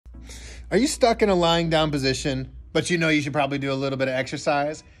Are you stuck in a lying down position, but you know you should probably do a little bit of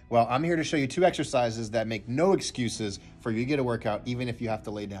exercise? Well, I'm here to show you 2 exercises that make no excuses for you to get a workout, even if you have to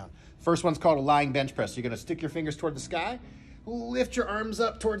lay down. First one's called a lying bench press. You're gonna stick your fingers toward the sky, lift your arms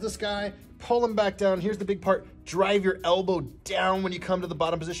up towards the sky, pull them back down. Here's the big part. Drive your elbow down when you come to the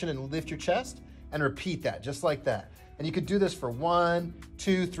bottom position and lift your chest, and repeat that, just like that. And you could do this for 1,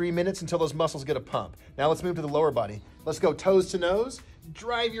 2, 3 minutes until those muscles get a pump. Now let's move to the lower body. Let's go toes to nose.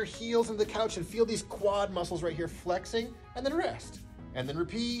 Drive your heels into the couch and feel these quad muscles right here flexing, and then rest. And then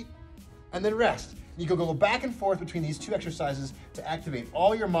repeat, and then rest. You can go back and forth between these 2 exercises to activate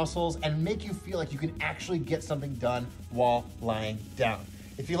all your muscles and make you feel like you can actually get something done while lying down.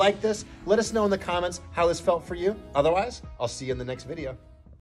 If you like this, let us know in the comments how this felt for you. Otherwise, I'll see you in the next video.